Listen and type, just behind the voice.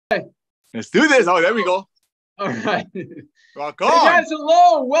Let's do this. Oh, there we go. All right. Rock on. Hey guys,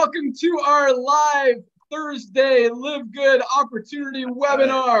 hello. Welcome to our live Thursday Live Good Opportunity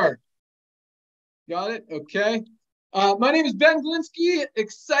webinar. Got it? Okay. My name is Ben Glinsky,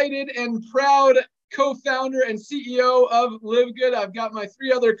 excited and proud co-founder and CEO of Live Good. I've got my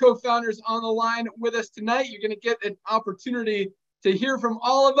three other co-founders on the line with us tonight. You're going to get an opportunity to hear from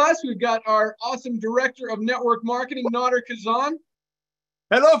all of us. We've got our awesome director of network marketing, Nader Kazan.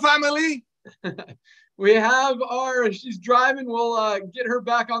 Hello, family. We have she's driving. We'll get her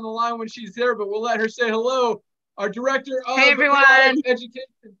back on the line when she's there, but we'll let her say hello. Our director of product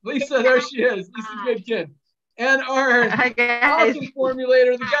education, Lisa, there she is. Lisa Goodkin. And our awesome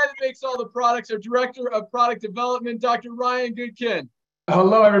formulator, the guy that makes all the products, our director of product development, Dr. Ryan Goodkin.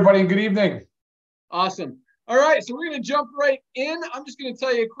 Hello, everybody. Good evening. Awesome. All right, so we're going to jump right in. I'm just going to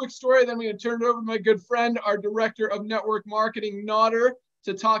tell you a quick story, then I'm going to turn it over to my good friend, our director of network marketing, Nader,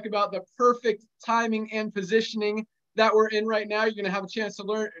 to talk about the perfect timing and positioning that we're in right now. You're going to have a chance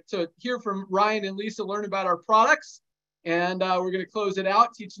to hear from Ryan and Lisa, learn about our products. And we're going to close it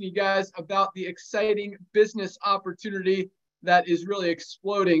out, teaching you guys about the exciting business opportunity that is really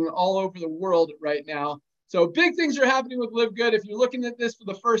exploding all over the world right now. So big things are happening with Live Good. If you're looking at this for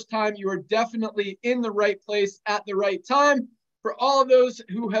the first time, you are definitely in the right place at the right time. For all of those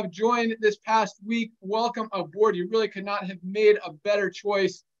who have joined this past week, welcome aboard. You really could not have made a better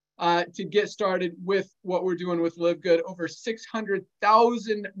choice to get started with what we're doing with Live Good. Over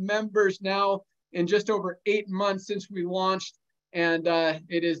 600,000 members now in just over 8 months since we launched, and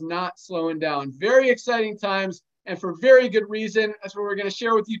it is not slowing down. Very exciting times, and for very good reason. That's what we're going to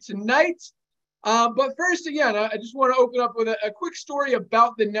share with you tonight. But first, again, I just want to open up with a quick story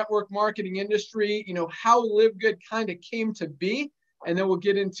about the network marketing industry, how Live Good kind of came to be, and then we'll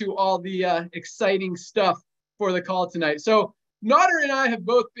get into all the exciting stuff for the call tonight. So Nader and I have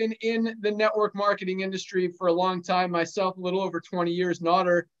both been in the network marketing industry for a long time. Myself, a little over 20 years,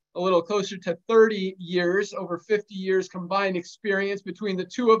 Nader, a little closer to 30 years, over 50 years combined experience between the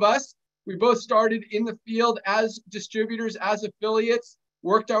two of us. We both started in the field as distributors, as affiliates,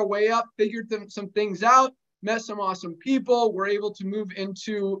 worked our way up, figured some things out, met some awesome people, were able to move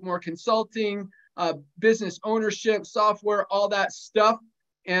into more consulting, business ownership, software, all that stuff,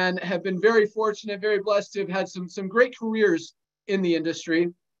 and have been very fortunate, very blessed to have had some great careers in the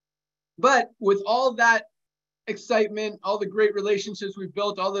industry. But with all that excitement, all the great relationships we've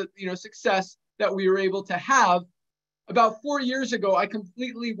built, all the success that we were able to have, about 4 years ago, I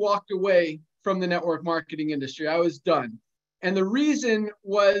completely walked away from the network marketing industry. I was done. And the reason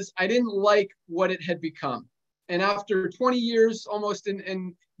was I didn't like what it had become. And after 20 years almost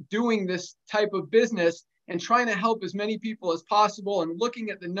in doing this type of business and trying to help as many people as possible and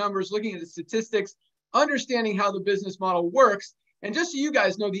looking at the numbers, looking at the statistics, understanding how the business model works. And just so you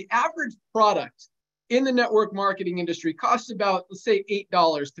guys know, the average product in the network marketing industry costs about, let's say,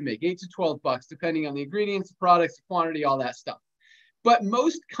 $8 to make, $8 to $12, depending on the ingredients, the products, the quantity, all that stuff. But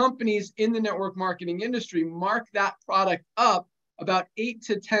most companies in the network marketing industry mark that product up about 8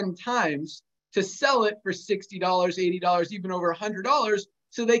 to 10 times to sell it for $60, $80, even over $100,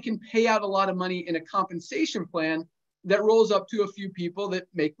 so they can pay out a lot of money in a compensation plan that rolls up to a few people that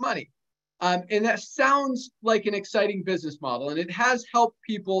make money. And that sounds like an exciting business model, and it has helped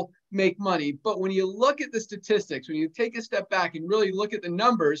people make money. But when you look at the statistics, when you take a step back and really look at the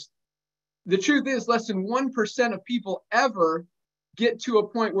numbers, the truth is less than 1% of people ever get to a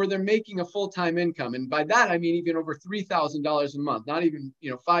point where they're making a full-time income. And by that, I mean even over $3,000 a month, not even,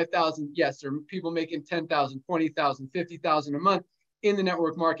 $5,000. Yes, there are people making $10,000, $20,000, $50,000 a month in the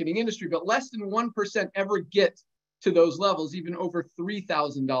network marketing industry, but less than 1% ever get to those levels, even over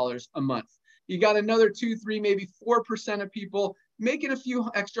 $3,000 a month. You got another 2, 3, maybe 4% of people making a few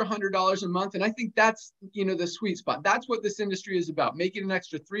extra $100 a month. And I think that's, the sweet spot. That's what this industry is about, making an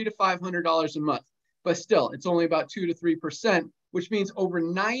extra $300 to $500 a month. But still, it's only about 2 to 3%, which means over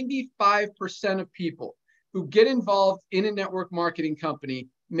 95% of people who get involved in a network marketing company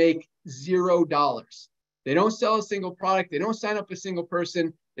make $0. They don't sell a single product. They don't sign up a single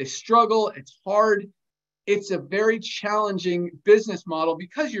person. They struggle. It's hard. It's a very challenging business model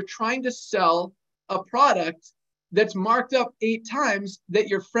because you're trying to sell a product that's marked up 8 times that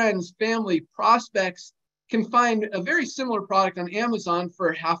your friends, family, prospects can find a very similar product on Amazon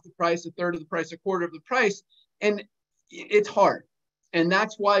for half the price, a third of the price, a quarter of the price. And it's hard. And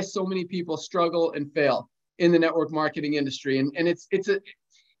that's why so many people struggle and fail in the network marketing industry. And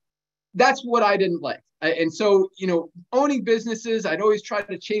that's what I didn't like. And so, owning businesses, I'd always try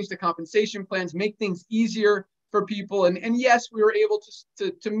to change the compensation plans, make things easier for people. And yes, we were able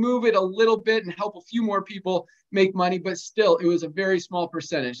to move it a little bit and help a few more people make money, but still, it was a very small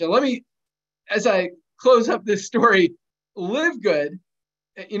percentage. So let me as I close up this story, Live Good,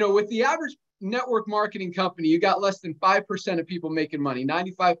 with the average network marketing company, you got less than 5% of people making money,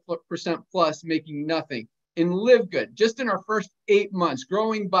 95% plus making nothing. In Live Good, just in our first 8 months,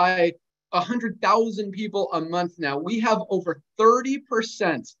 growing by 100,000 people a month now, we have over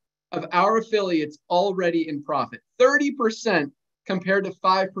 30% of our affiliates already in profit, 30% compared to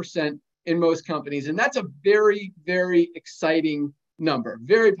 5% in most companies. And that's a very, very exciting number,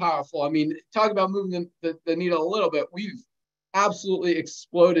 very powerful. I mean, talk about moving the needle a little bit. We've absolutely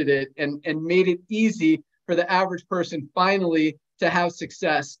exploded it and made it easy for the average person finally to have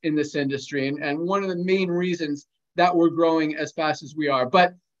success in this industry. And one of the main reasons that we're growing as fast as we are.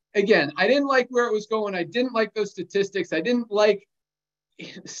 But again, I didn't like where it was going. I didn't like those statistics. I didn't like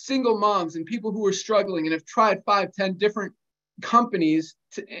single moms and people who are struggling and have tried 5, 10 different companies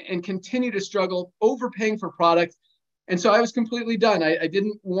and continue to struggle overpaying for products. And so I was completely done. I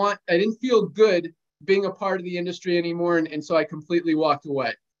didn't feel good being a part of the industry anymore. And so I completely walked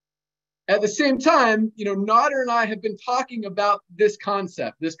away. At the same time, Nader and I have been talking about this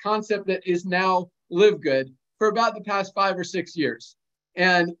concept that is now Live Good for about the past 5 or 6 years.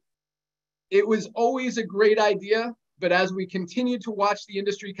 And it was always a great idea. But as we continued to watch the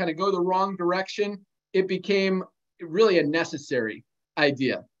industry kind of go the wrong direction, it became really a necessary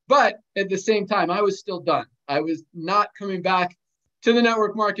idea. But at the same time, I was still done. I was not coming back to the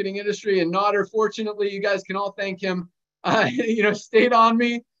network marketing industry. And Nader, fortunately, you guys can all thank him, stayed on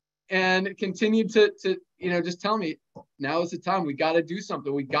me and continued to just tell me, now is the time. We got to do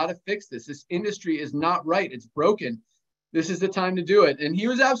something. We got to fix this. This industry is not right. It's broken. This is the time to do it. And he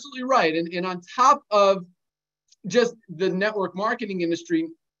was absolutely right. And on top of just the network marketing industry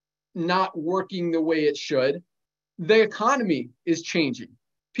not working the way it should, the economy is changing.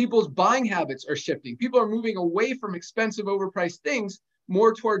 People's buying habits are shifting. People are moving away from expensive, overpriced things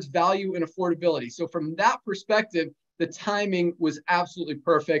more towards value and affordability. So from that perspective, the timing was absolutely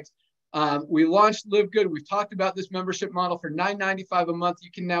perfect. We launched Live Good. We've talked about this membership model for $9.95 a month.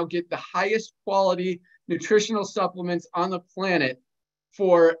 You can now get the highest quality nutritional supplements on the planet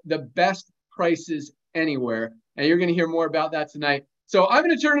for the best prices anywhere. And you're going to hear more about that tonight. So I'm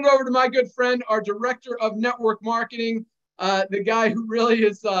going to turn it over to my good friend, our director of network marketing, the guy who really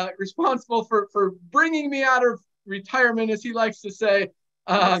is responsible for bringing me out of retirement, as he likes to say,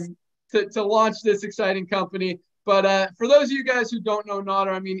 to launch this exciting company. But for those of you guys who don't know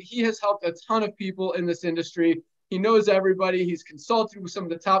Nader, I mean, he has helped a ton of people in this industry. He knows everybody. He's consulted with some of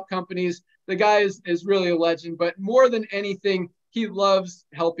the top companies. The guy is really a legend. But more than anything, he loves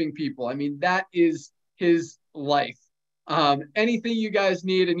helping people. I mean, that is his life. Anything you guys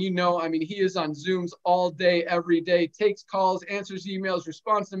need, and I mean, he is on Zooms all day, every day, takes calls, answers emails,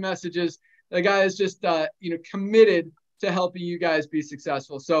 responds to messages. The guy is just, committed to helping you guys be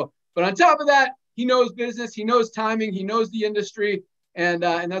successful. So, but on top of that, he knows business, he knows timing, he knows the industry, and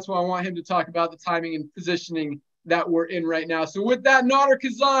that's why I want him to talk about the timing and positioning that we're in right now. So with that, Nader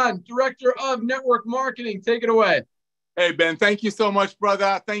Kazan, Director of Network Marketing, take it away. Hey, Ben, thank you so much,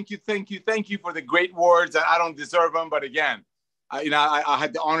 brother. Thank you for the great words. I don't deserve them, but again, I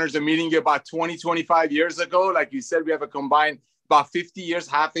had the honors of meeting you about 25 years ago. Like you said, we have a combined about 50 years,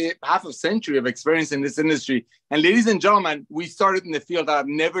 half a century of experience in this industry. And ladies and gentlemen, we started in the field that I've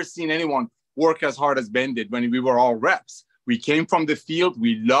never seen anyone work as hard as Ben did when we were all reps. We came from the field,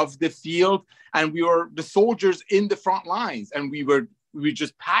 we loved the field, and we were the soldiers in the front lines. And we were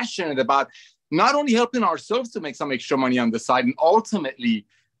just passionate about not only helping ourselves to make some extra money on the side and ultimately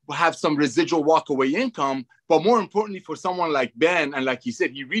have some residual walkaway income, but more importantly for someone like Ben, and like he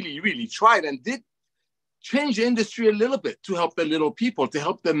said, he really, really tried and did change the industry a little bit to help the little people, to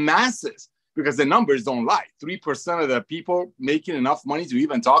help the masses, because the numbers don't lie. 3% of the people making enough money to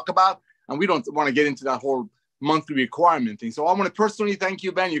even talk about, and we don't want to get into that whole monthly requirement thing. So I want to personally thank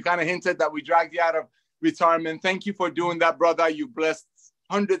you, Ben. You kind of hinted that we dragged you out of retirement. Thank you for doing that, brother. You blessed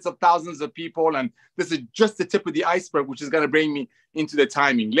hundreds of thousands of people. And this is just the tip of the iceberg, which is going to bring me into the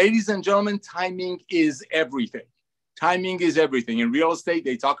timing. Ladies and gentlemen, timing is everything. Timing is everything. In real estate,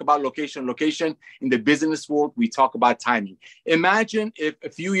 they talk about location. In the business world, we talk about timing. Imagine if a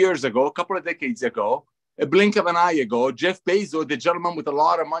few years ago, a couple of decades ago, a blink of an eye ago, Jeff Bezos, the gentleman with a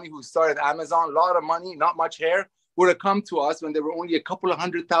lot of money who started Amazon, a lot of money, not much hair, would have come to us when there were only a couple of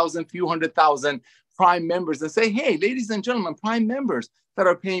few hundred thousand Prime members and say, hey, ladies and gentlemen, Prime members that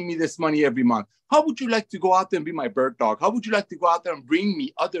are paying me this money every month, how would you like to go out there and be my bird dog? How would you like to go out there and bring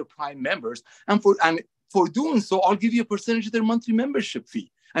me other Prime members? And for doing so, I'll give you a percentage of their monthly membership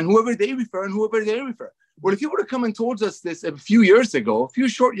fee. And whoever they refer. Well, if you would have come and told us this a few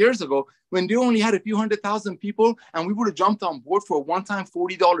short years ago, when they only had a few 100,000 people, and we would have jumped on board for a one-time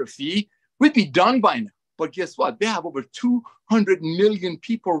 $40 fee, we'd be done by now. But guess what? They have over 200 million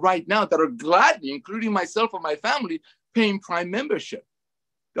people right now that are gladly, including myself and my family, paying Prime membership.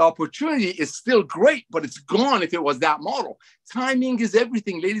 The opportunity is still great, but it's gone if it was that model. Timing is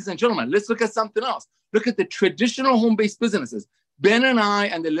everything, ladies and gentlemen. Let's look at something else. Look at the traditional home-based businesses. Ben and I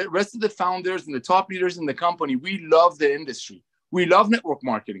and the rest of the founders and the top leaders in the company, we love the industry. We love network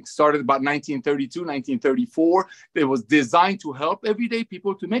marketing. Started about 1932, 1934. It was designed to help everyday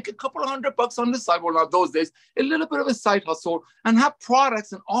people to make a couple of $100 on the side. Well, not those days, a little bit of a side hustle and have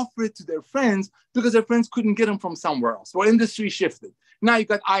products and offer it to their friends because their friends couldn't get them from somewhere else. Well, industry shifted. Now you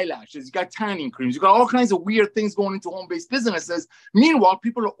got eyelashes, you got tanning creams, you got all kinds of weird things going into home-based businesses. Meanwhile,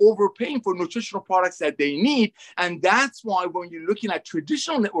 people are overpaying for nutritional products that they need. And that's why when you're looking at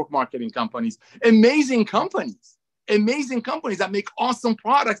traditional network marketing companies, amazing companies that make awesome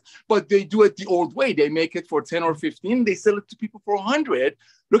products, but they do it the old way. They make it for 10 or 15. They sell it to people for 100.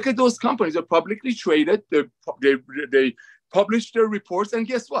 Look at those companies. They're publicly traded. They publish their reports. And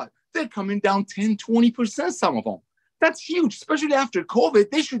guess what? They're coming down 10, 20%, some of them. That's huge, especially after COVID.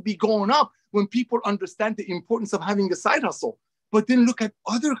 They should be going up when people understand the importance of having a side hustle. But then look at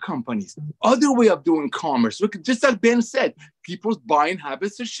other companies, other way of doing commerce. Look, just as Ben said, people's buying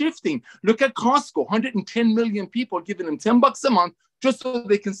habits are shifting. Look at Costco, 110 million people giving them $10 a month just so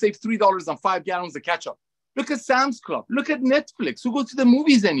they can save $3 on 5 gallons of ketchup. Look at Sam's Club. Look at Netflix. Who goes to the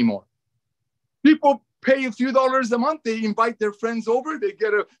movies anymore? People pay a few dollars a month. They invite their friends over. They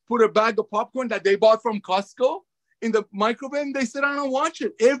put a bag of popcorn that they bought from Costco in the microwave, and they sit down and watch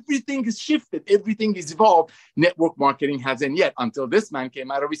it. Everything is shifted. Everything is evolved. Network marketing hasn't yet until this man came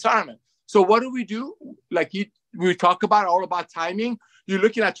out of retirement. So what do? Like we talk about all about timing. You're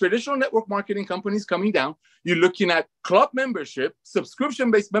looking at traditional network marketing companies coming down. You're looking at club membership,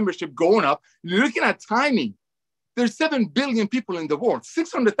 subscription-based membership going up. You're looking at timing. There's 7 billion people in the world.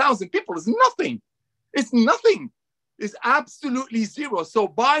 600,000 people is nothing. It's nothing. Is absolutely zero. So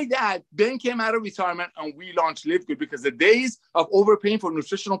by that, Ben came out of retirement and we launched Live Good because the days of overpaying for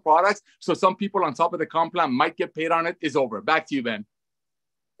nutritional products, so some people on top of the comp plan might get paid on it, is over. Back to you, Ben.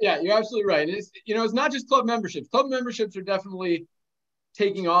 Yeah, you're absolutely right. It's not just club memberships. Club memberships are definitely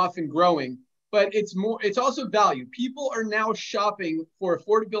taking off and growing, but it's also value. People are now shopping for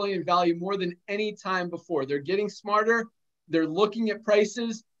affordability and value more than any time before. They're getting smarter. They're looking at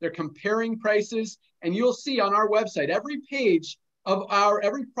prices. They're comparing prices. And you'll see on our website, every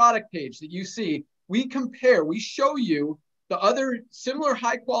product page that you see, we compare, we show you the other similar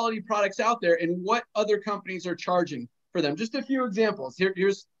high quality products out there and what other companies are charging for them. Just a few examples.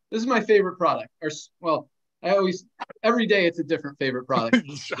 This is my favorite product. Every day it's a different favorite product.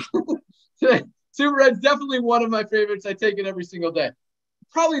 Super Red's definitely one of my favorites. I take it every single day.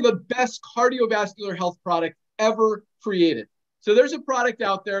 Probably the best cardiovascular health product ever created. So there's a product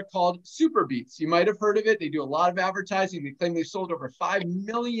out there called Super Beets. You might have heard of it. They do a lot of advertising. They claim they've sold over 5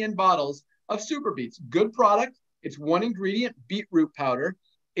 million bottles of Super Beets. Good product. It's one ingredient, beetroot powder.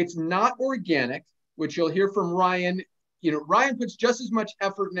 It's not organic, which you'll hear from Ryan. Ryan puts just as much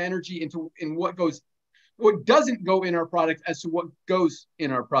effort and energy in what doesn't go in our product as to what goes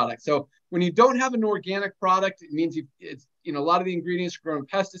in our product. So when you don't have an organic product, it means a lot of the ingredients are grown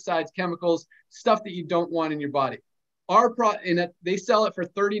pesticides, chemicals, stuff that you don't want in your body. They sell it for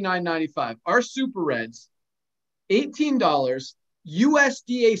 $39.95. Our Super Reds, $18,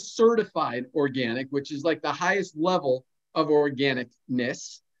 USDA certified organic, which is like the highest level of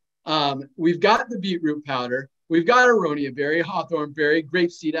organicness. We've got the beetroot powder. We've got aronia berry, hawthorn berry,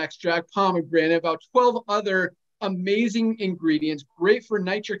 grapeseed extract, pomegranate, about 12 other amazing ingredients, great for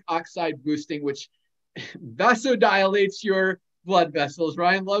nitric oxide boosting, which vasodilates your blood vessels.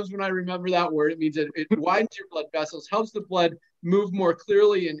 Ryan loves when I remember that word. It means that it widens your blood vessels, helps the blood move more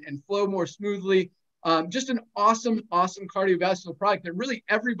clearly and flow more smoothly. Just an awesome cardiovascular product that really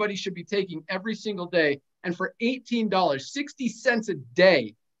everybody should be taking every single day. And for $18, 60 cents a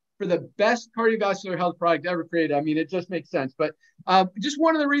day for the best cardiovascular health product ever created. I mean, it just makes sense. But just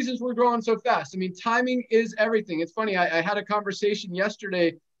one of the reasons we're growing so fast. I mean, timing is everything. It's funny. I had a conversation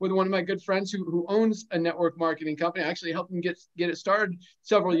yesterday with one of my good friends who owns a network marketing company. I actually helped him get it started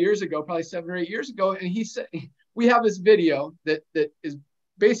several years ago, probably 7 or 8 years ago. And he said, we have this video that is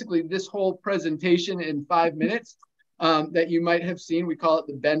basically this whole presentation in 5 minutes that you might have seen. We call it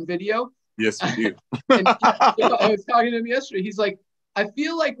the Ben video. Yes, we do. And I was talking to him yesterday. He's like, I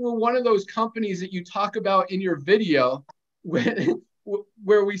feel like we're one of those companies that you talk about in your video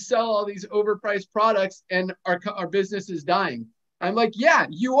where we sell all these overpriced products and our business is dying. I'm like, yeah,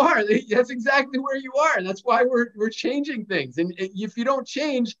 you are. That's exactly where you are. And that's why we're changing things. And if you don't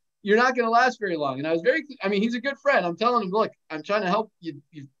change, you're not going to last very long. And he's a good friend. I'm telling him, look, I'm trying to help you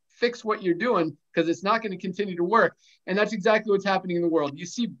fix what you're doing because it's not going to continue to work. And that's exactly what's happening in the world. You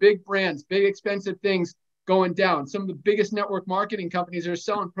see big brands, big expensive things going down. Some of the biggest network marketing companies are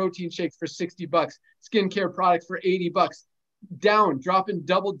selling protein shakes for $60, skincare products for $80, down, dropping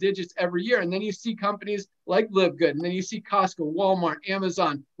double digits every year. And then you see companies like Live Good, and then you see Costco, Walmart,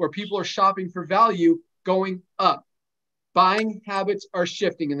 Amazon, where people are shopping for value going up. Buying habits are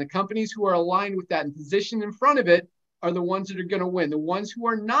shifting, and the companies who are aligned with that and positioned in front of it are the ones that are going to win. The ones who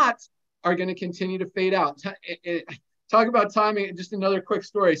are not are going to continue to fade out. Talk about timing. Just another quick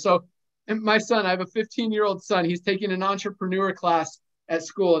story. So my son, I have a 15-year-old son. He's taking an entrepreneur class at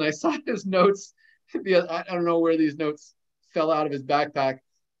school, and I saw his notes. I don't know where these notes fell out of his backpack.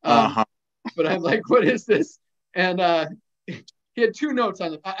 But I'm like, what is this? And he had 2 notes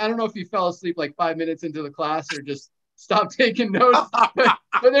on it. I don't know if he fell asleep like 5 minutes into the class or just stopped taking notes. but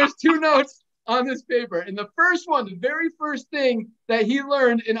there's 2 notes on this paper. And the first one, the very first thing that he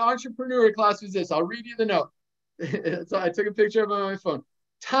learned in entrepreneur class was this. I'll read you the note. So I took a picture of it on my phone.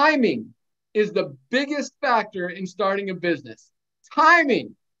 Timing is the biggest factor in starting a business.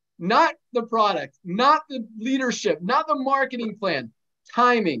 Timing, not the product, not the leadership, not the marketing plan.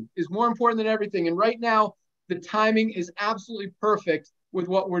 Timing is more important than everything. And right now, the timing is absolutely perfect with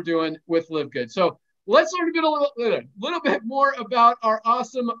what we're doing with Live Good. So let's learn a little bit more about our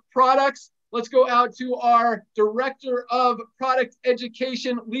awesome products. Let's go out to our Director of Product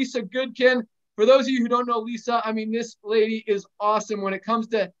Education, Lisa Goodkin. For those of you who don't know Lisa, I mean, this lady is awesome when it comes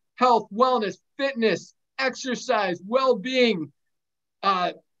to health, wellness, fitness, exercise, well-being.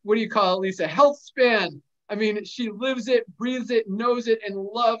 What do you call it, Lisa? Health span. I mean, she lives it, breathes it, knows it, and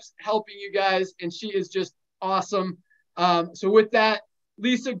loves helping you guys. And she is just awesome. So with that,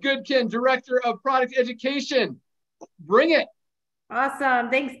 Lisa Goodkin, Director of Product Education, bring it. Awesome.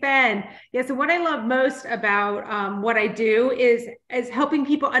 Thanks, Ben. Yeah. So what I love most about what I do is helping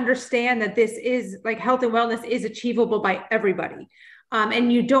people understand that this is like health and wellness is achievable by everybody.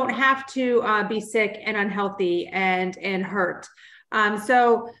 And you don't have to be sick and unhealthy and hurt.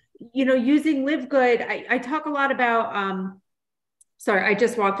 So, you know, using Live Good, I talk a lot about, sorry, I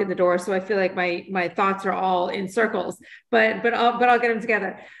just walked in the door, so I feel like my thoughts are all in circles, but I'll get them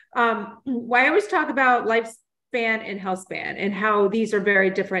together. I always talk about lifespan and health span and how these are very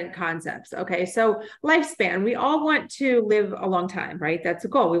different concepts. Okay. So lifespan, we all want to live a long time, right? That's a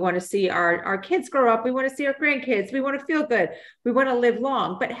goal. We want to see our kids grow up. We want to see our grandkids. We want to feel good. We want to live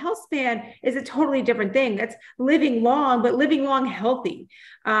long, but health span is a totally different thing. That's living long, but living long healthy.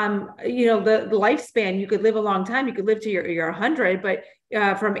 You know, the lifespan, you could live a long time. You could live to your 100, but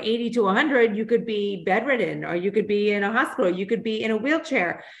from 80 to 100, you could be bedridden, or you could be in a hospital. You could be in a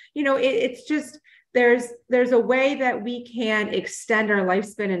wheelchair. You know, it's just, there's a way that we can extend our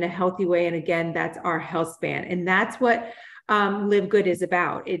lifespan in a healthy way. And again, that's our health span. And that's what Live Good is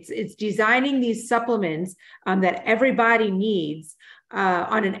about. It's designing these supplements that everybody needs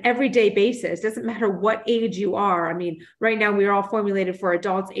on an everyday basis. Doesn't matter what age you are. I mean, right now we are all formulated for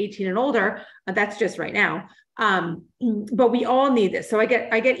adults 18 and older. That's just right now. But we all need this. So I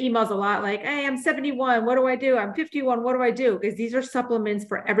get emails a lot like, hey, I'm 71. What do I do? I'm 51. What do I do? Because these are supplements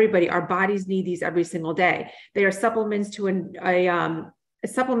for everybody. Our bodies need these every single day. They are supplements to a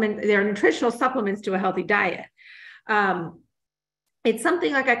supplement. They're nutritional supplements to a healthy diet. It's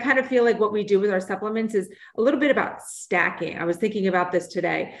something like I kind of feel like what we do with our supplements is a little bit about stacking. I was thinking about this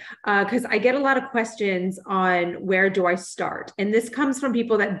today because I get a lot of questions on where do I start? And this comes from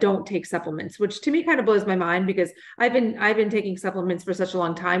people that don't take supplements, which to me kind of blows my mind because I've been taking supplements for such a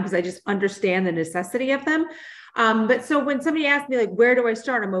long time because I just understand the necessity of them. But so when somebody asks me like, where do I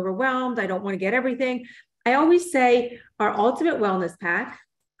start? I'm overwhelmed. I don't want to get everything. I always say our Ultimate Wellness Pack,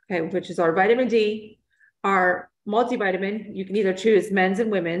 okay, which is our vitamin D, our multivitamin. You can either choose men's and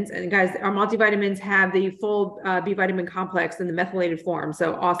women's. And guys, our multivitamins have the full B vitamin complex in the methylated form.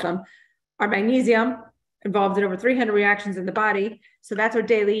 So awesome. Our magnesium involved in over 300 reactions in the body. So that's our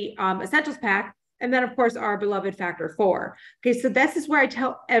daily essentials pack. And then of course, our beloved factor 4. Okay. So this is where I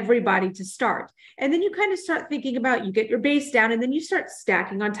tell everybody to start. And then you kind of start thinking about, you get your base down and then you start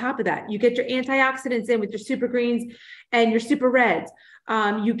stacking on top of that. You get your antioxidants in with your super greens and your super reds.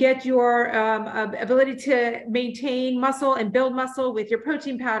 You get your ability to maintain muscle and build muscle with your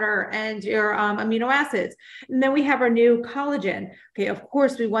protein powder and your amino acids. And then we have our new collagen. Okay, of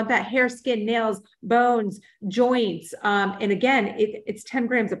course, we want that hair, skin, nails, bones, joints. And again, it's 10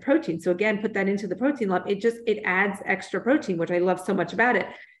 grams of protein. So again, put that into the protein lump. It adds extra protein, which I love so much about it.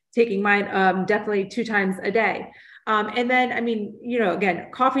 Taking mine definitely 2 times a day. And then, I mean, you know, again,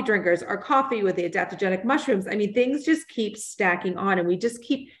 coffee drinkers, our coffee with the adaptogenic mushrooms. I mean, things just keep stacking on and we just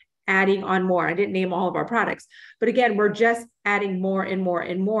keep adding on more. I didn't name all of our products, but again, we're just adding more and more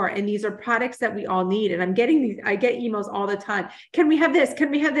and more. And these are products that we all need. And I'm getting these, I get emails all the time. Can we have this? Can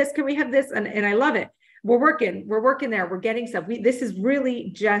we have this? Can we have this? And I love it. We're working there. We're getting stuff. This is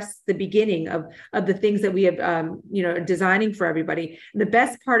really just the beginning of the things that we have, designing for everybody. And the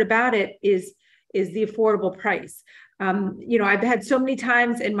best part about it is the affordable price. I've had so many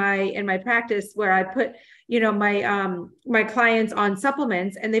times in my practice where I put, my clients on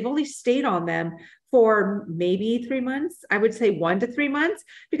supplements and they've only stayed on them for maybe 3 months. I would say 1 to 3 months,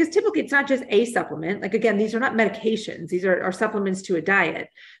 because typically it's not just a supplement. Like, again, these are not medications. These are supplements to a diet.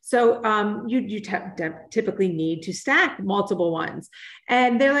 So you typically need to stack multiple ones.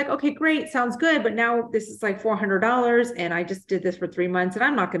 And they're like, okay, great. Sounds good. But now this is like $400 and I just did this for 3 months and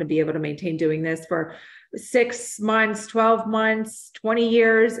I'm not going to be able to maintain doing this for 6 months, 12 months, 20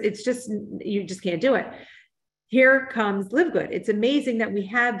 years. It's just, you just can't do it. Here comes Live Good. It's amazing that we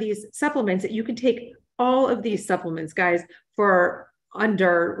have these supplements that you can take all of these supplements, guys, for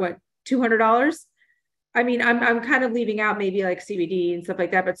under $200. I mean, I'm kind of leaving out maybe like CBD and stuff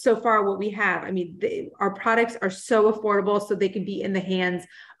like that, but so far what we have, I mean, our products are so affordable, so they can be in the hands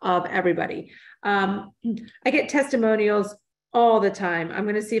of everybody. I get testimonials all the time. I'm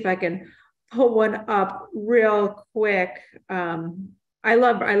going to see if I can pull one up real quick. I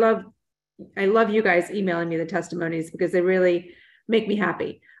love you guys emailing me the testimonies because they really make me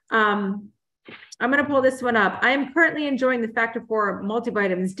happy. I'm going to pull this one up. I am currently enjoying the Factor 4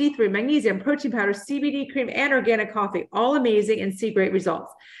 multivitamins, D3, magnesium, protein powder, CBD cream, and organic coffee, all amazing, and see great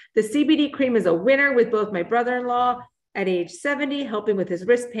results. The CBD cream is a winner with both my brother-in-law at age 70, helping with his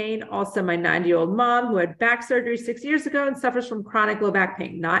wrist pain. Also, my 90-year-old mom who had back surgery 6 years ago and suffers from chronic low back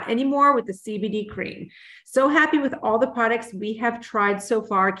pain. Not anymore with the CBD cream. So happy with all the products we have tried so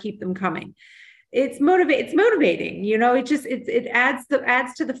far. Keep them coming. It's motivating, it adds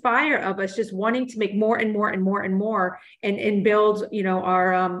to the fire of us just wanting to make more and more and more and more and build,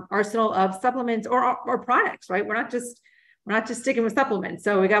 our arsenal of supplements or products, right? We're not just sticking with supplements.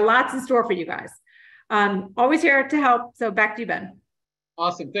 So we got lots in store for you guys. Always here to help. So back to you, Ben.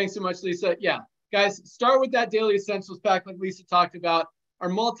 Awesome. Thanks so much, Lisa. Yeah, guys, start with that daily essentials pack like Lisa talked about, our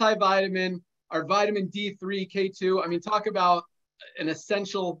multivitamin, our vitamin D3, K2. I mean, talk about an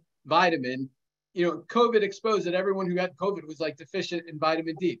essential vitamin. COVID exposed that everyone who had COVID was like deficient in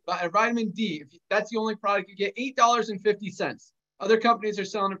vitamin D. Vitamin D, if that's the only product you get, $8.50. Other companies are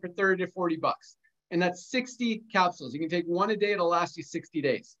selling it for 30 to 40 bucks. And that's 60 capsules. You can take one a day. It'll last you 60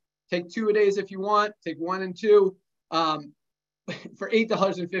 days. Take 2 a days if you want. Take 1 and 2. For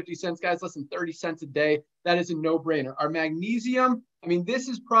 $8.50, guys, less than 30 cents a day. That is a no-brainer. Our magnesium, I mean, this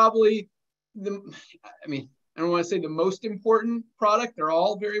is probably I don't want to say the most important product. They're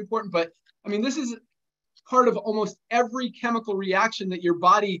all very important, but I mean, this is part of almost every chemical reaction that your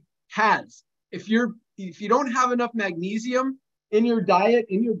body has. If you don't have enough magnesium in your diet,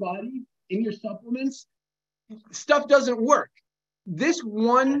 in your body, in your supplements, stuff doesn't work. This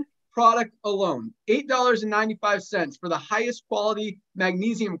one product alone, $8.95 for the highest quality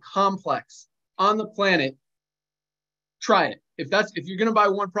magnesium complex on the planet. Try it. If you're going to buy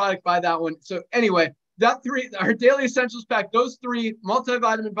one product, buy that one. So anyway, our daily essentials pack, those 3,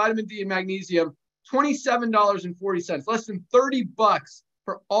 multivitamin, vitamin D, and magnesium, $27.40, less than 30 bucks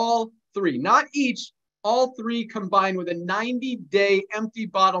for all 3, not each, all 3 combined with a 90-day empty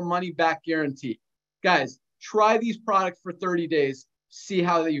bottle money back guarantee. Guys, try these products for 30 days. See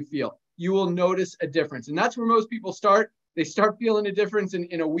how you feel. You will notice a difference. And that's where most people start. They start feeling a difference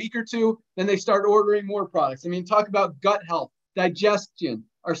in a week or 2. Then they start ordering more products. I mean, talk about gut health, digestion,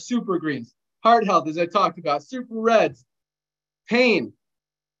 our super greens, heart health, as I talked about, super reds, pain,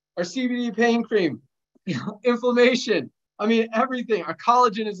 our CBD pain cream, inflammation. I mean, everything. Our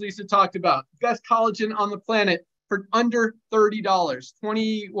collagen, as Lisa talked about, best collagen on the planet for under $30.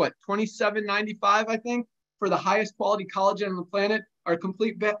 $27.95, I think, for the highest quality collagen on the planet. Our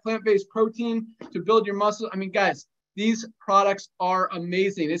complete plant-based protein to build your muscle. I mean, guys, these products are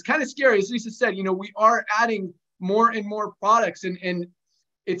amazing. It's kind of scary. As Lisa said, we are adding more and more products. And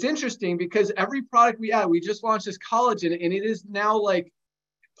it's interesting because every product we add, we just launched this collagen and it is now like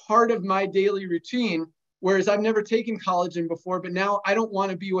part of my daily routine. Whereas I've never taken collagen before, but now I don't want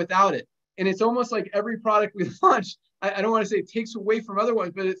to be without it. And it's almost like every product we launch, I don't want to say it takes away from other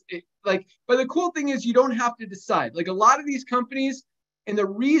ones, but but the cool thing is you don't have to decide. Like a lot of these companies, and the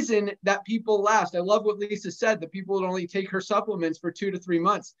reason that people last, I love what Lisa said, that people would only take her supplements for 2 to 3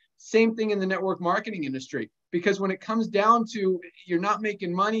 months. Same thing in the network marketing industry. Because when it comes down to you're not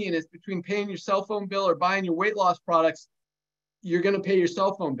making money and it's between paying your cell phone bill or buying your weight loss products, you're going to pay your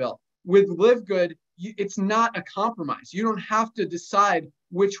cell phone bill. With Live Good, it's not a compromise. You don't have to decide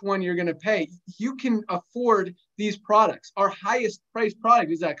which one you're going to pay. You can afford these products. Our highest priced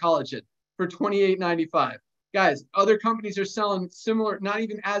product is that collagen for $28.95. Guys, other companies are selling similar, not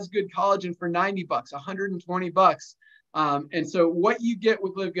even as good collagen for $90, $120. And so what you get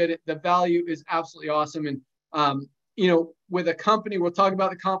with Live Good, the value is absolutely awesome. And, with a company, we'll talk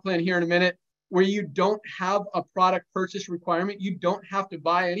about the comp plan here in a minute, where you don't have a product purchase requirement. You don't have to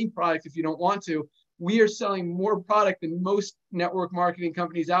buy any product if you don't want to. We are selling more product than most network marketing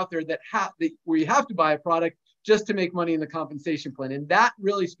companies out there where you have to buy a product just to make money in the compensation plan. And that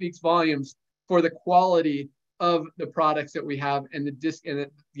really speaks volumes for the quality of the products that we have and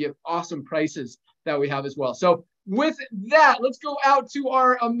the awesome prices that we have as well. So with that, let's go out to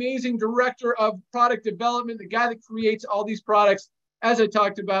our amazing director of product development, the guy that creates all these products. As I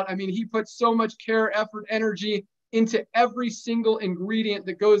talked about, I mean, he puts so much care, effort, energy into every single ingredient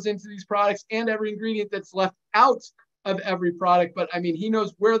that goes into these products and every ingredient that's left out of every product. But I mean, he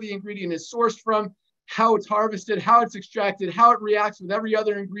knows where the ingredient is sourced from, how it's harvested, how it's extracted, how it reacts with every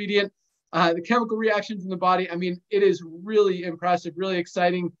other ingredient, the chemical reactions in the body. I mean, it is really impressive, really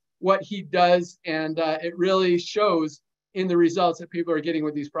exciting what he does. And it really shows in the results that people are getting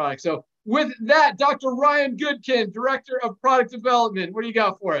with these products. So with that, Dr. Ryan Goodkin, Director of Product Development, what do you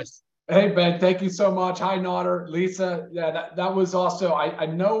got for us? Hey, Ben, thank you so much. Hi, Nader, Lisa. Yeah, that was also, I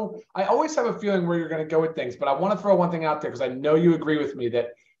know, I always have a feeling where you're going to go with things, but I want to throw one thing out there because I know you agree with me that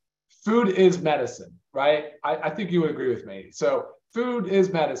food is medicine, right? I think you would agree with me. So food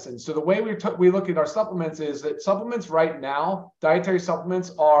is medicine. So the way we look at our supplements is that supplements right now, dietary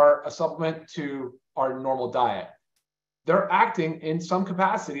supplements are a supplement to our normal diet. They're acting in some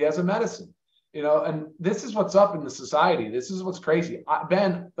capacity as a medicine, and this is what's up in the society. This is what's crazy.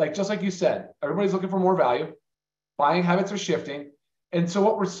 Ben, just like you said, everybody's looking for more value. Buying habits are shifting. And so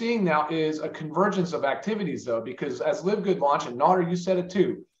what we're seeing now is a convergence of activities, though, because as Live Good launched, and Nader, you said it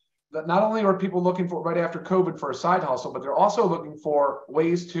too, that not only are people looking for right after COVID for a side hustle, but they're also looking for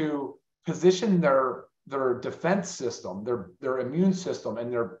ways to position their defense system, their immune system,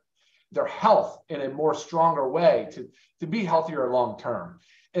 and their health in a more stronger way to be healthier long term.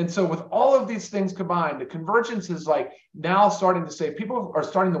 And so with all of these things combined, the convergence is now starting to say, people are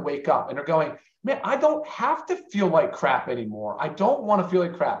starting to wake up and they're going, man, I don't have to feel like crap anymore. I don't want to feel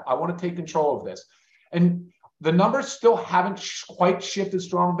like crap. I want to take control of this. And the numbers still haven't quite shifted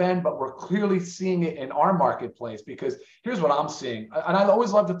strong, Ben, but we're clearly seeing it in our marketplace, because here's what I'm seeing. And I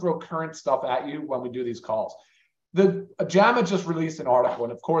always love to throw current stuff at you when we do these calls. The JAMA just released an article,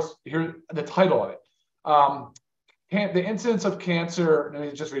 and of course, here's the title of it. The incidence of cancer, let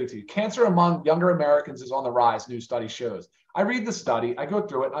me just read it to you. Cancer among younger Americans is on the rise, new study shows. I read the study, I go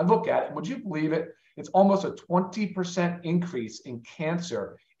through it, I look at it, and would you believe it? It's almost a 20% increase in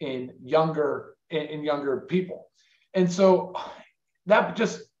cancer in younger people. And so that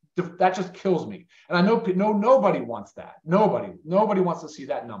just kills me. And I know nobody wants that. Nobody wants to see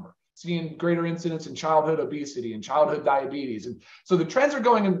that number. Seeing greater incidence in childhood obesity and childhood diabetes. And so the trends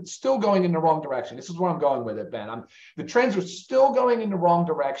are still going in the wrong direction. This is where I'm going with it, Ben. The trends are still going in the wrong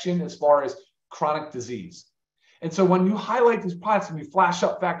direction as far as chronic disease. And so when you highlight these products and you flash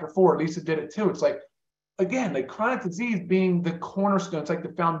up factor 4, Lisa did it too. It's again, chronic disease being the cornerstone. It's like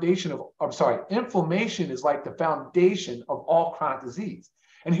the foundation inflammation is like the foundation of all chronic disease.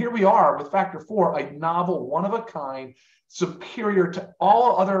 And here we are with factor 4, a novel, one of a kind, superior to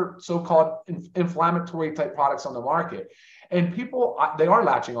all other so-called inflammatory type products on the market. And people, they are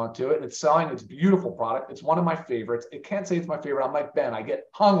latching onto it, and it's selling. It's a beautiful product. It's one of my favorites. I can't say it's my favorite. I'm like Ben, I get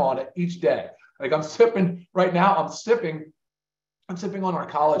hung on it each day. I'm sipping right now. I'm sipping on our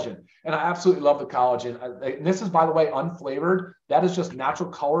collagen, and I absolutely love the collagen. And this is, by the way, unflavored. That is just natural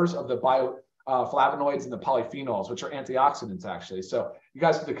colors of the flavonoids and the polyphenols, which are antioxidants, actually. So you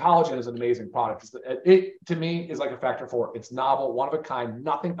guys, the collagen is an amazing product. It to me is like a factor 4. It's novel, one of a kind.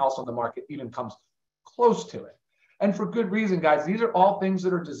 Nothing else on the market even comes close to it. And for good reason, guys. These are all things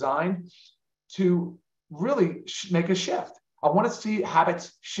that are designed to really make a shift. I want to see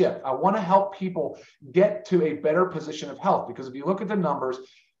habits shift. I want to help people get to a better position of health, because if you look at the numbers,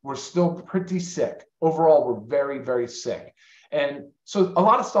 we're still pretty sick. Overall, we're very, very sick. And so a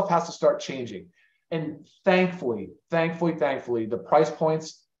lot of stuff has to start changing. And thankfully, the price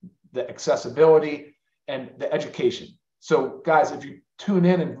points, the accessibility, and the education. So guys, if you tune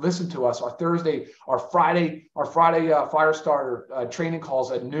in and listen to us, our Friday fire starter training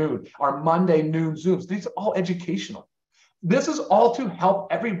calls at noon, our Monday noon Zooms, these are all educational. This is all to help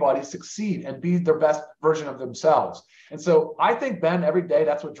everybody succeed and be their best version of themselves. And so I think, Ben, every day,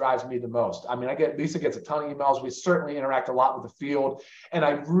 that's what drives me the most. I mean, Lisa gets a ton of emails. We certainly interact a lot with the field, and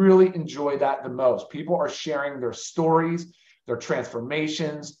I really enjoy that the most. People are sharing their stories. their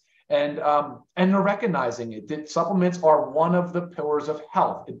transformations, and they're recognizing it. That supplements are one of the pillars of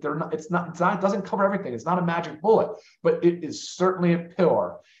health. It doesn't cover everything. It's not a magic bullet, but it is certainly a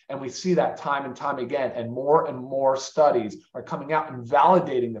pillar. And we see that time and time again. And more studies are coming out and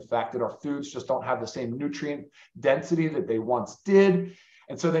validating the fact that our foods just don't have the same nutrient density that they once did.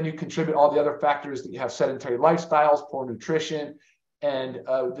 And so then you contribute all the other factors that you have: sedentary lifestyles, poor nutrition. And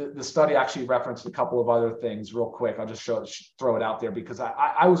the study actually referenced a couple of other things real quick. I'll just throw it out there because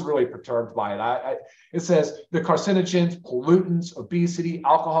I was really perturbed by it. It says the carcinogens, pollutants, obesity,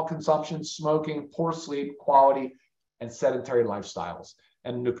 alcohol consumption, smoking, poor sleep quality, and sedentary lifestyles.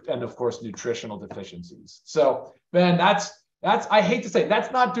 And of course, nutritional deficiencies. So, Ben, that's I hate to say,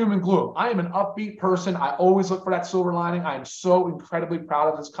 that's not doom and gloom. I am an upbeat person. I always look for that silver lining. I am so incredibly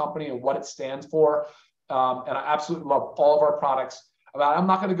proud of this company and what it stands for. And I absolutely love all of our products. I'm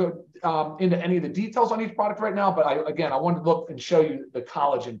not going to go into any of the details on each product right now, but I wanted to look and show you the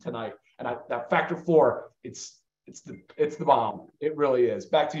collagen tonight. And that factor 4, it's the bomb. It really is.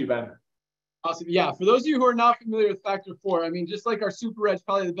 Back to you, Ben. Awesome. Yeah. For those of you who are not familiar with Factor 4, I mean, just like our Super Red's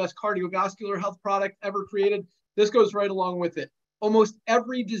probably the best cardiovascular health product ever created, this goes right along with it. Almost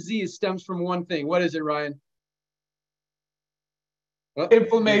every disease stems from one thing. What is it, Ryan?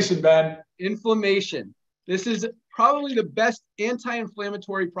 Inflammation, Ben. Inflammation. This is probably the best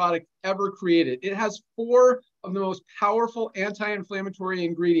anti-inflammatory product ever created. It has 4 of the most powerful anti-inflammatory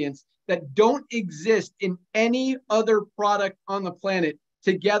ingredients that don't exist in any other product on the planet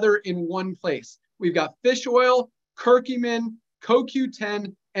together in one place. We've got fish oil, curcumin,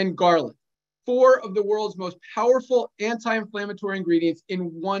 CoQ10, and garlic. 4 of the world's most powerful anti-inflammatory ingredients in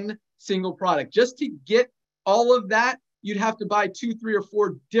one single product. Just to get all of that, you'd have to buy 2, 3, or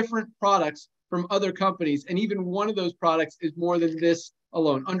 4 different products from other companies. And even one of those products is more than this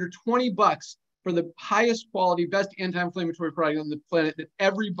alone. Under $20 for the highest quality, best anti-inflammatory product on the planet that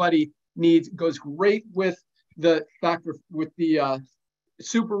everybody needs. Goes great with the factor, with the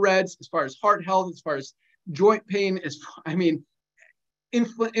Super Reds, as far as heart health, as far as joint pain.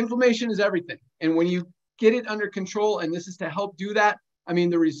 Inflammation is everything. And when you get it under control, and this is to help do that, I mean,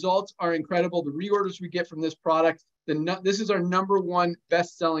 the results are incredible. The reorders we get from this product, this is our #1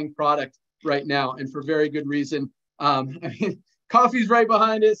 best-selling product right now, and for very good reason. Coffee's right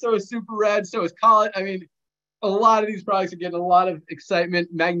behind it. So is Super Red. So is Collagen. I mean, a lot of these products are getting a lot of excitement.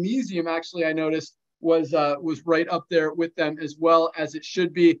 Magnesium, actually, I noticed was right up there with them, as well as it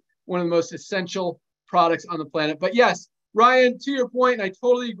should be. One of the most essential products on the planet. But yes, Ryan, to your point, and I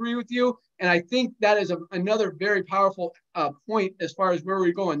totally agree with you. And I think that is another very powerful point as far as where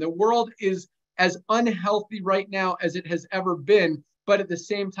we're going. The world is as unhealthy right now as it has ever been. But at the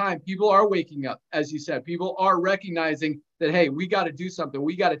same time, people are waking up, as you said. People are recognizing that, hey, we got to do something.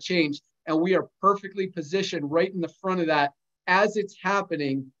 We got to change. And we are perfectly positioned right in the front of that as it's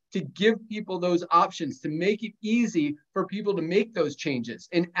happening, to give people those options, to make it easy for people to make those changes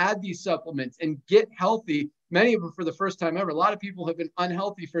and add these supplements and get healthy. Many of them for the first time ever. A lot of people have been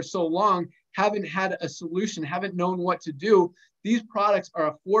unhealthy for so long, haven't had a solution, haven't known what to do. These products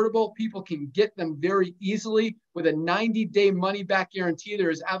are affordable. People can get them very easily with a 90-day money-back guarantee. There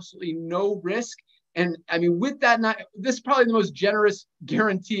is absolutely no risk. And I mean, with that, this is probably the most generous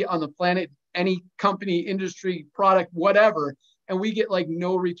guarantee on the planet, any company, industry, product, whatever. And we get like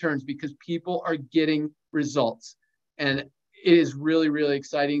no returns because people are getting results. And it is really, really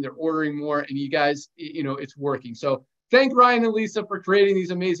exciting. They're ordering more, and you guys, it's working. So thank Ryan and Lisa for creating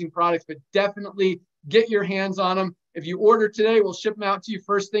these amazing products, but definitely get your hands on them. If you order today, we'll ship them out to you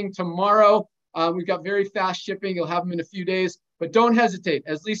first thing tomorrow. We've got very fast shipping. You'll have them in a few days, but don't hesitate.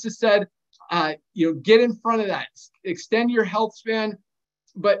 As Lisa said, get in front of that. Extend your health span,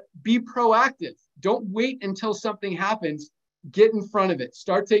 but be proactive. Don't wait until something happens. Get in front of it.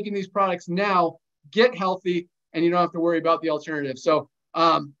 Start taking these products now. Get healthy, and you don't have to worry about the alternative. So,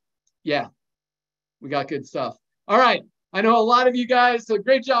 yeah, we got good stuff. All right. I know a lot of you guys, so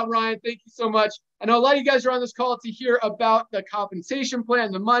great job, Ryan. Thank you so much. I know a lot of you guys are on this call to hear about the compensation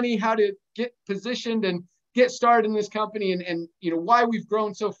plan, the money, how to get positioned and get started in this company, and why we've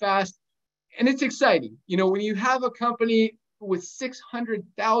grown so fast. And it's exciting. When you have a company with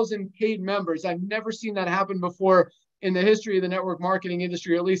 600,000 paid members, I've never seen that happen before in the history of the network marketing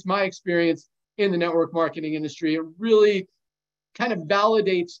industry, or at least my experience in the network marketing industry. It really kind of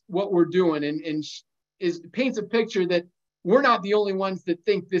validates what we're doing and paints a picture that we're not the only ones that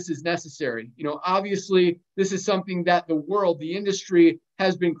think this is necessary. Obviously, this is something that the world, the industry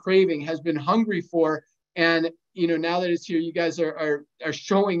has been craving, has been hungry for. And, now that it's here, you guys are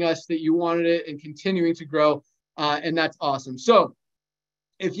showing us that you wanted it and continuing to grow. And that's awesome. So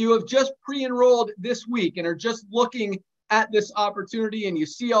if you have just pre-enrolled this week and are just looking at this opportunity and you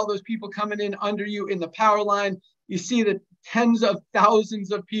see all those people coming in under you in the power line, you see the tens of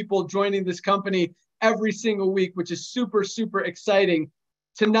thousands of people joining this company every single week, which is super, super exciting.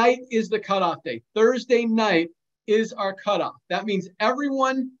 Tonight is the cutoff day. Thursday night is our cutoff. That means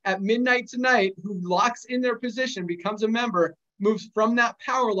everyone at midnight tonight who locks in their position, becomes a member, moves from that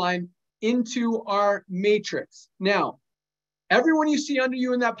power line into our matrix. Now, everyone you see under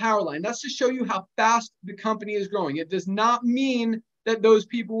you in that power line, that's to show you how fast the company is growing. It does not mean that those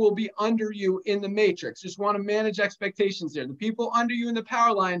people will be under you in the matrix. Just want to manage expectations there. The people under you in the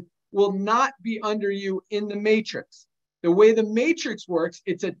power line will not be under you in the matrix. The way the matrix works,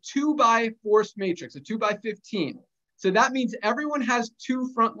 it's a 2x forced matrix, a 2x15. So that means everyone has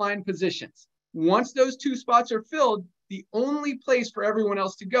 2 frontline positions. Once those 2 spots are filled, the only place for everyone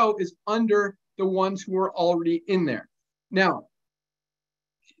else to go is under the ones who are already in there. Now,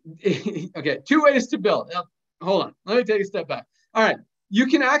 okay, 2 ways to build. Now, hold on, let me take a step back. All right, you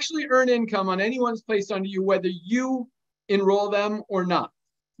can actually earn income on anyone's placed under you, whether you enroll them or not.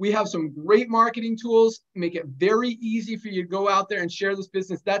 We have some great marketing tools, make it very easy for you to go out there and share this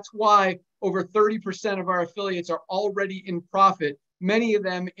business. That's why over 30% of our affiliates are already in profit, many of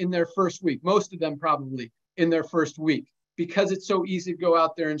them in their first week, most of them probably in their first week, because it's so easy to go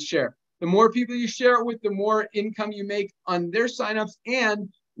out there and share. The more people you share it with, the more income you make on their signups and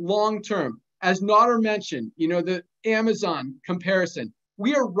long-term. As Nader mentioned, you know, the Amazon comparison,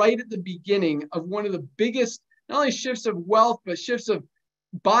 we are right at the beginning of one of the biggest, not only shifts of wealth, but shifts of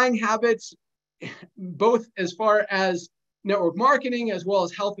buying habits, both as far as network marketing, as well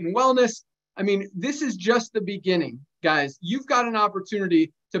as health and wellness. I mean, this is just the beginning, guys. You've got an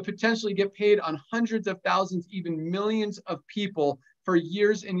opportunity to potentially get paid on hundreds of thousands, even millions of people for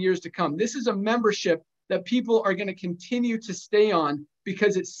years and years to come. This is a membership that people are going to continue to stay on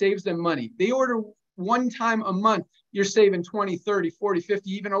because it saves them money. They order one time a month, you're saving 20, 30, 40, 50,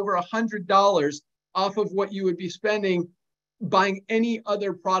 even over $100 off of what you would be spending buying any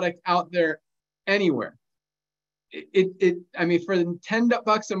other product out there anywhere. I mean, for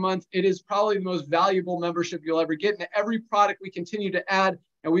 $10 a month, it is probably the most valuable membership you'll ever get. And every product we continue to add,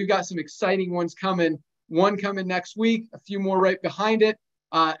 and we've got some exciting ones coming. One coming next week, a few more right behind it.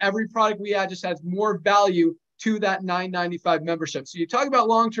 Every product we add just adds more value to that $9.95 membership. So you talk about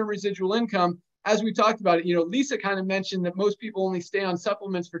long-term residual income. As we talked about it, you know, Lisa kind of mentioned that most people only stay on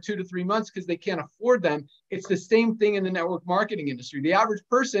supplements for 2 to 3 months because they can't afford them. It's the same thing in the network marketing industry. The average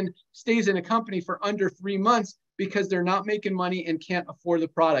person stays in a company for under 3 months because they're not making money and can't afford the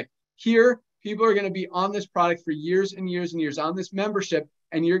product. Here, people are going to be on this product for years and years and years on this membership,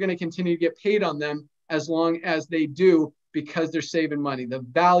 and you're going to continue to get paid on them as long as they do because they're saving money. The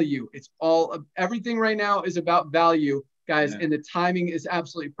value, it's all, everything right now is about value, guys, and the timing is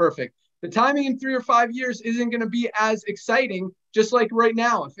absolutely perfect. The timing in 3 or 5 years isn't going to be as exciting, just like right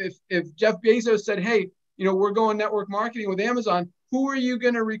now. If Jeff Bezos said, hey, you know, we're going network marketing with Amazon, who are you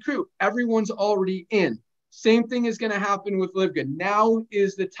going to recruit? Everyone's already in. Same thing is going to happen with Live Good. Now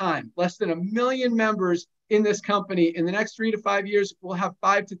is the time. Less than 1 million members in this company. In the next 3 to 5 years, we'll have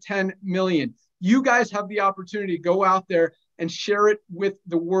 5 to 10 million. You guys have the opportunity to go out there and share it with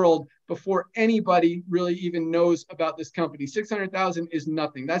the world before anybody really even knows about this company. 600,000 is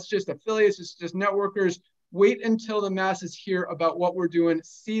nothing. That's just affiliates, it's just networkers. Wait until the masses hear about what we're doing,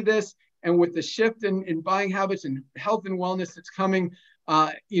 see this, and with the shift in buying habits and health and wellness that's coming,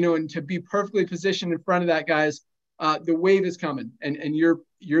 you know, and to be perfectly positioned in front of that, guys, the wave is coming, and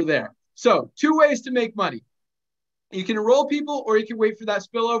you're there. So 2 ways to make money. You can enroll people, or you can wait for that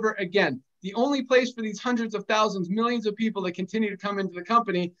spillover. Again, the only place for these hundreds of thousands, millions of people that continue to come into the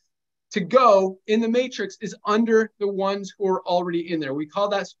company to go in the matrix is under the ones who are already in there. We call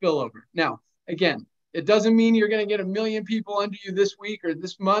that spillover. Now, again, it doesn't mean you're going to get 1 million people under you this week or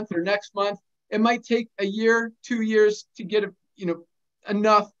this month or next month. It might take a year, 2 years to get, you know,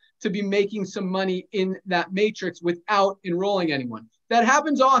 enough to be making some money in that matrix without enrolling anyone. That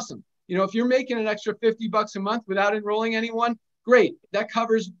happens, awesome. You know, if you're making an extra $50 a month without enrolling anyone, great. That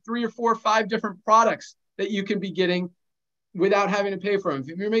covers 3 or 4 or 5 different products that you can be getting without having to pay for them.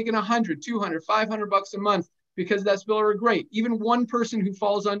 If you're making 100, 200, 500 bucks a month because of that spillover, great. Even one person who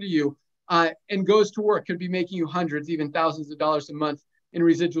falls under you and goes to work could be making you hundreds, even thousands of dollars a month in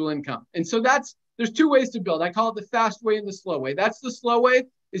residual income. And so there's 2 ways to build. I call it the fast way and the slow way. That's the slow way,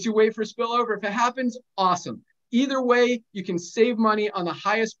 is you wait for spillover. If it happens, awesome. Either way, you can save money on the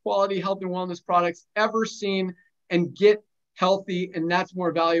highest quality health and wellness products ever seen and get healthy. And that's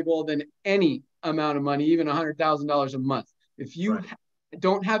more valuable than any amount of money, even $100,000 a month. If you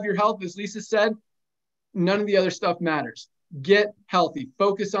don't have your health, as Lisa said, none of the other stuff matters. Get healthy.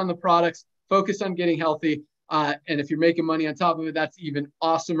 Focus on the products. Focus on getting healthy. And if you're making money on top of it, that's even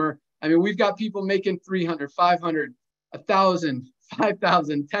awesomer. I mean, we've got people making 300, 500, 1,000,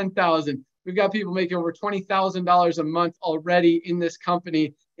 5,000, 10,000. We've got people making over $20,000 a month already in this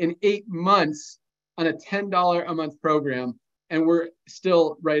company in 8 months on a $10 a month program. And we're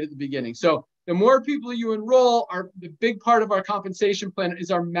still right at the beginning. So the more people you enroll, the big part of our compensation plan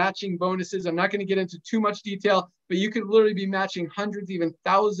is our matching bonuses. I'm not going to get into too much detail, but you could literally be matching hundreds, even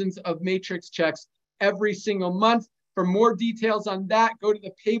thousands of matrix checks every single month. For more details on that, go to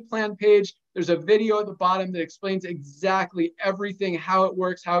the pay plan page. There's a video at the bottom that explains exactly everything, how it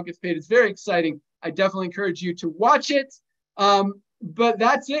works, how it gets paid. It's very exciting. I definitely encourage you to watch it. But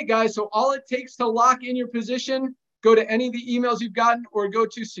that's it, guys. So all it takes to lock in your position, go to any of the emails you've gotten or go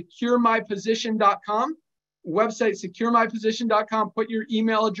to securemyposition.com, website securemyposition.com, put your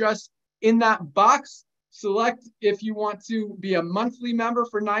email address in that box, select if you want to be a monthly member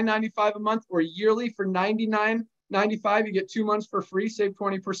for $9.95 a month or yearly for $99.95. You get 2 months for free, save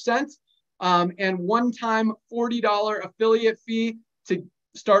 20%, and one-time $40 affiliate fee to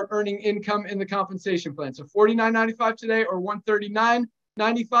start earning income in the compensation plan. So $49.95 today or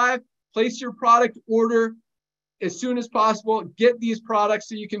 $139.95. Place your product order as soon as possible. Get these products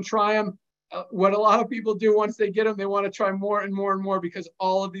so you can try them. What a lot of people do once they get them, they want to try more and more and more because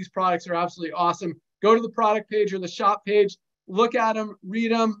all of these products are absolutely awesome. Go to the product page or the shop page, look at them,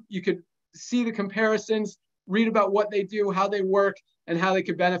 read them. You could see the comparisons, read about what they do, how they work, and how they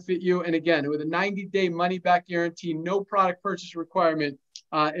could benefit you. And again, with a 90-day money-back guarantee, no product purchase requirement,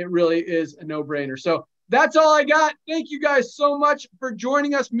 it really is a no-brainer. So that's all I got. Thank you guys so much for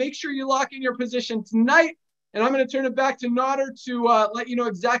joining us. Make sure you lock in your position tonight. And I'm going to turn it back to Nader to let you know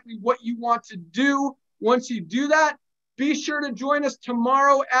exactly what you want to do once you do that. Be sure to join us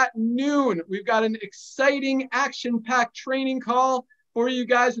tomorrow at noon. We've got an exciting action-packed training call for you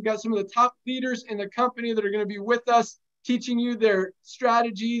guys. We've got some of the top leaders in the company that are going to be with us, teaching you their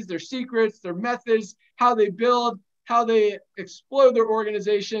strategies, their secrets, their methods, how they build, how they explode their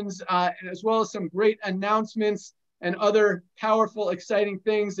organizations, as well as some great announcements and other powerful, exciting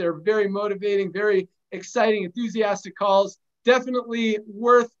things. They're very motivating, very exciting, enthusiastic calls. Definitely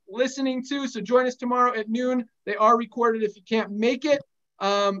worth listening to. So join us tomorrow at noon. They are recorded if you can't make it.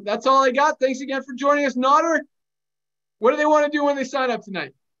 That's all I got. Thanks again for joining us. Nader, what do they want to do when they sign up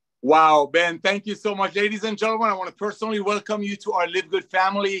tonight? Wow, Ben, thank you so much. Ladies and gentlemen, I want to personally welcome you to our Live Good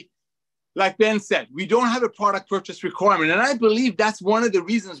family. Like Ben said, we don't have a product purchase requirement. And I believe that's one of the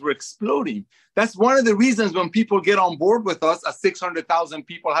reasons we're exploding. That's one of the reasons when people get on board with us, as 600,000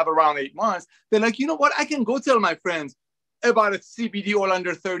 people have around 8 months, they're like, you know what? I can go tell my friends about a CBD oil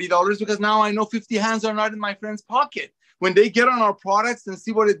under $30 because now I know 50 hands are not in my friend's pocket. When they get on our products and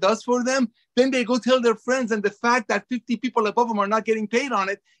see what it does for them, then they go tell their friends. And the fact that 50 people above them are not getting paid on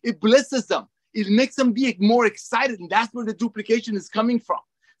it, it blesses them. It makes them be more excited. And that's where the duplication is coming from.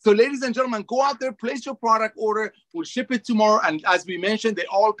 So ladies and gentlemen, go out there, place your product order. We'll ship it tomorrow. And as we mentioned, they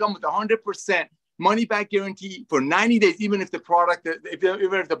all come with 100% money back guarantee for 90 days, even if the product,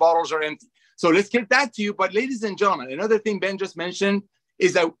 even if the bottles are empty. So let's get that to you. But ladies and gentlemen, another thing Ben just mentioned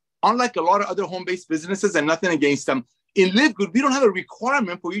is that unlike a lot of other home-based businesses, and nothing against them, in Live Good, we don't have a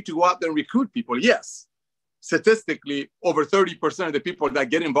requirement for you to go out there and recruit people. Yes, statistically, over 30% of the people that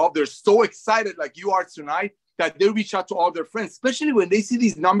get involved, they're so excited like you are tonight that they reach out to all their friends, especially when they see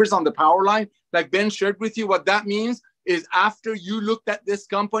these numbers on the power line, like Ben shared with you. What that means is after you looked at this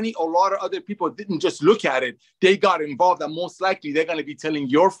company, a lot of other people didn't just look at it. They got involved, and most likely they're going to be telling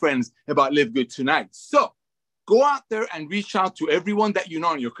your friends about Live Good tonight. So go out there and reach out to everyone that you know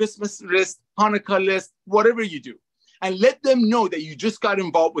on your Christmas list, Hanukkah list, whatever you do, and let them know that you just got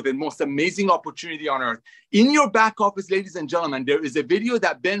involved with the most amazing opportunity on earth. In your back office, ladies and gentlemen, there is a video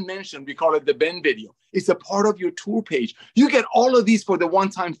that Ben mentioned. We call it the Ben video. It's a part of your tour page. You get all of these for the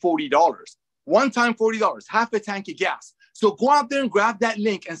one-time $40. One-time $40, half a tank of gas. So go out there and grab that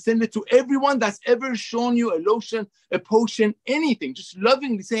link and send it to everyone that's ever shown you a lotion, a potion, anything. Just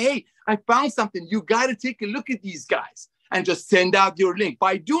lovingly say, hey, I found something. You got to take a look at these guys. And just send out your link.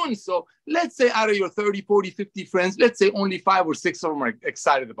 By doing so, let's say out of your 30, 40, 50 friends, let's say only 5 or 6 of them are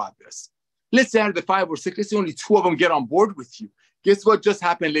excited about this. Let's say out of the 5 or 6, let's say only 2 of them get on board with you. Guess what just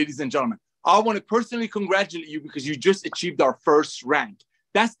happened, ladies and gentlemen? I want to personally congratulate you because you just achieved our first rank.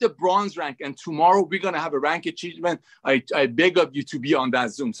 That's the bronze rank. And tomorrow we're going to have a rank achievement. I beg of you to be on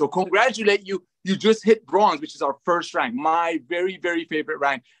that Zoom. So congratulate you. You just hit bronze, which is our first rank. My very, very favorite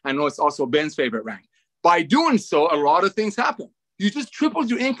rank. I know it's also Ben's favorite rank. By doing so, a lot of things happen. You just tripled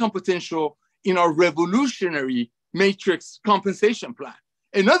your income potential in our revolutionary matrix compensation plan.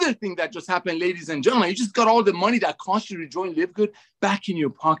 Another thing that just happened, ladies and gentlemen, you just got all the money that cost you to join Live Good back in your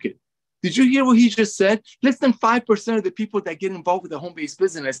pocket. Did you hear what he just said? Less than 5% of the people that get involved with a home-based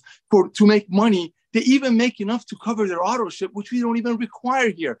business to make money, they even make enough to cover their auto ship, which we don't even require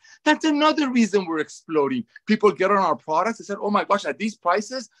here. That's another reason we're exploding. People get on our products and said, oh my gosh, at these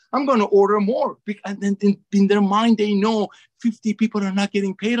prices, I'm going to order more. And then in their mind, they know 50 people are not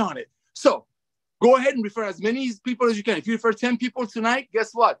getting paid on it. So go ahead and refer as many people as you can. If you refer 10 people tonight,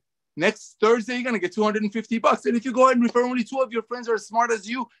 guess what? Next Thursday, you're going to get $250. And if you go ahead and refer only 2 of your friends who are as smart as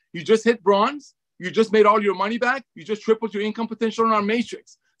you just hit bronze. You just made all your money back. You just tripled your income potential in our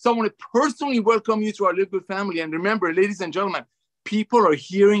matrix. So I want to personally welcome you to our Live Good family. And remember, ladies and gentlemen, people are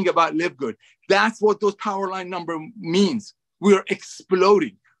hearing about Live Good. That's what those power line number means. We are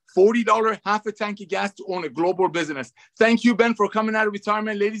exploding. $40, half a tank of gas to own a global business. Thank you, Ben, for coming out of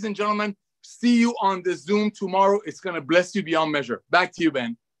retirement. Ladies and gentlemen, see you on the Zoom tomorrow. It's going to bless you beyond measure. Back to you,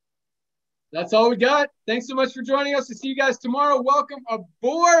 Ben. That's all we got. Thanks so much for joining us. To see you guys tomorrow. Welcome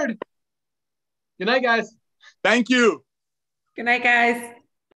aboard. Good night, guys. Thank you. Good night, guys.